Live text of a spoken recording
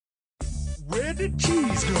Where did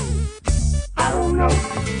cheese go? I don't know.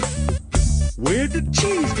 Where did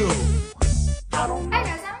cheese go? I don't know. Hi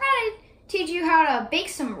guys, I'm gonna teach you how to bake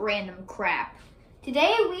some random crap.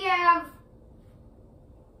 Today we have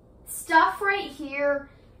stuff right here,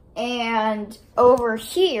 and over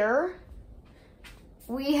here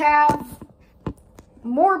we have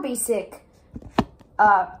more basic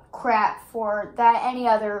crap for that any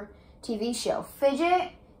other TV show.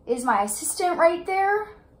 Fidget is my assistant right there.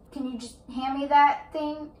 Can you just hand me that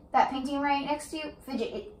thing, that painting right next to you?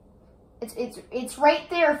 Fidget, it's right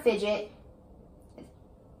there, Fidget.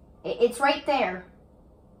 It's right there.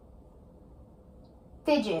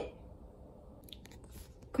 Fidget.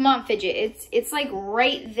 Come on, Fidget. It's like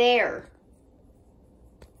right there.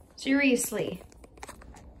 Seriously.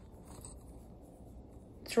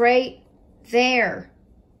 It's right there.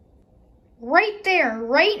 Right there,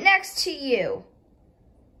 right next to you.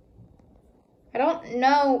 I don't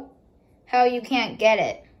know how you can't get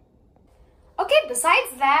it. Okay,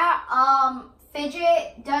 besides that,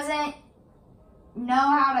 Fidget doesn't know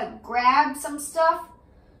how to grab some stuff.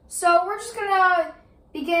 So we're just gonna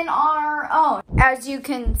begin on our own. As you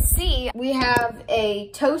can see, we have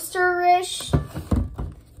a toaster-ish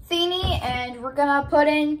thingy, and we're gonna put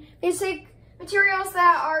in basic materials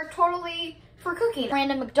that are totally for cooking.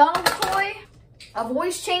 Random McDonald's toy, a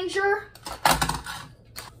voice changer,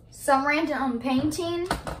 some random painting,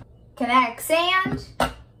 kinetic sand,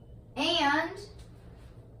 and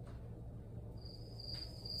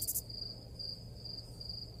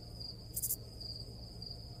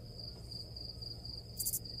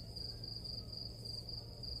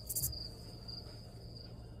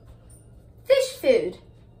fish food.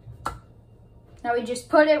 Now we just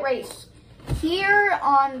put it right here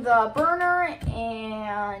on the burner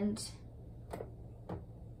and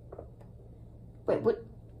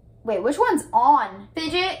wait, which one's on?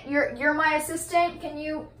 Fidget, you're my assistant. Can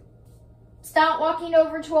you stop walking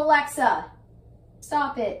over to Alexa?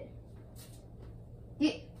 Stop it.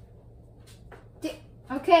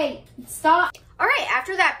 Okay, stop. All right,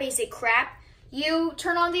 after that basic crap, you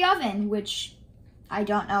turn on the oven, which I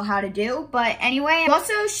don't know how to do, but anyway, you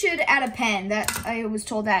also should add a pen. That I was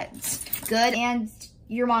told that's good, and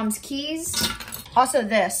your mom's keys. Also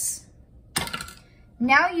this.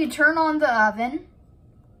 Now you turn on the oven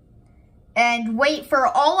and wait for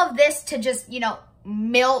all of this to just,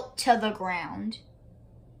 melt to the ground.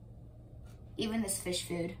 Even this fish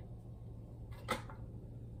food.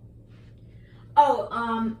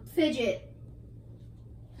 Oh, Fidget.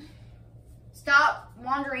 Stop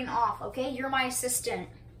wandering off, okay? You're my assistant.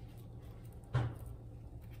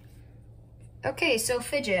 Okay, so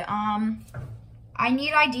Fidget, I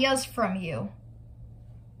need ideas from you.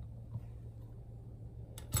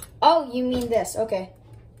 Oh, you mean this, okay.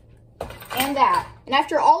 And that. And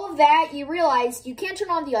after all of that, you realize you can't turn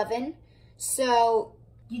on the oven, so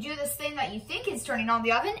you do this thing that you think is turning on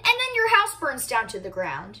the oven, and then your house burns down to the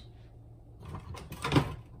ground.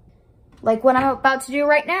 Like what I'm about to do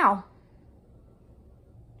right now.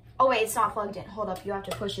 Oh wait, it's not plugged in. Hold up, you have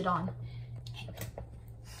to push it on.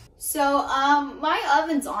 So, my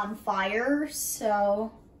oven's on fire,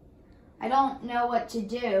 so I don't know what to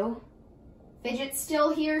do. Fidget's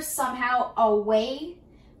still here somehow away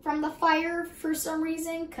from the fire for some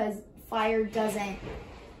reason, because fire doesn't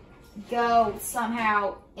go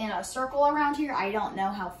somehow in a circle around here. I don't know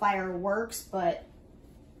how fire works, but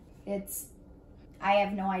I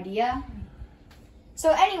have no idea.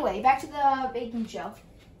 So anyway, back to the baking show.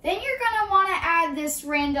 Then you're gonna wanna add this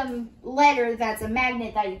random letter that's a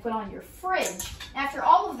magnet that you put on your fridge. After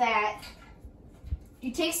all of that,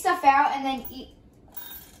 you take stuff out and then eat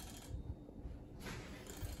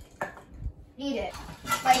it.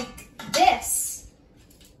 Like this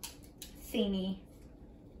thingy.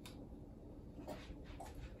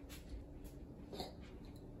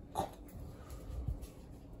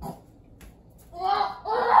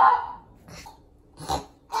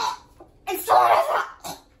 It's so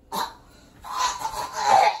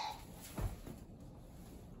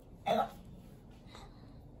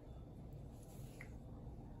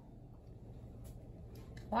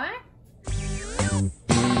what?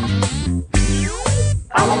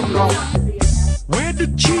 I don't know. Where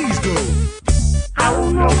did cheese go? I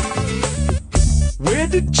don't know. Where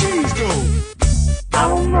did cheese go? I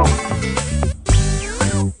don't know.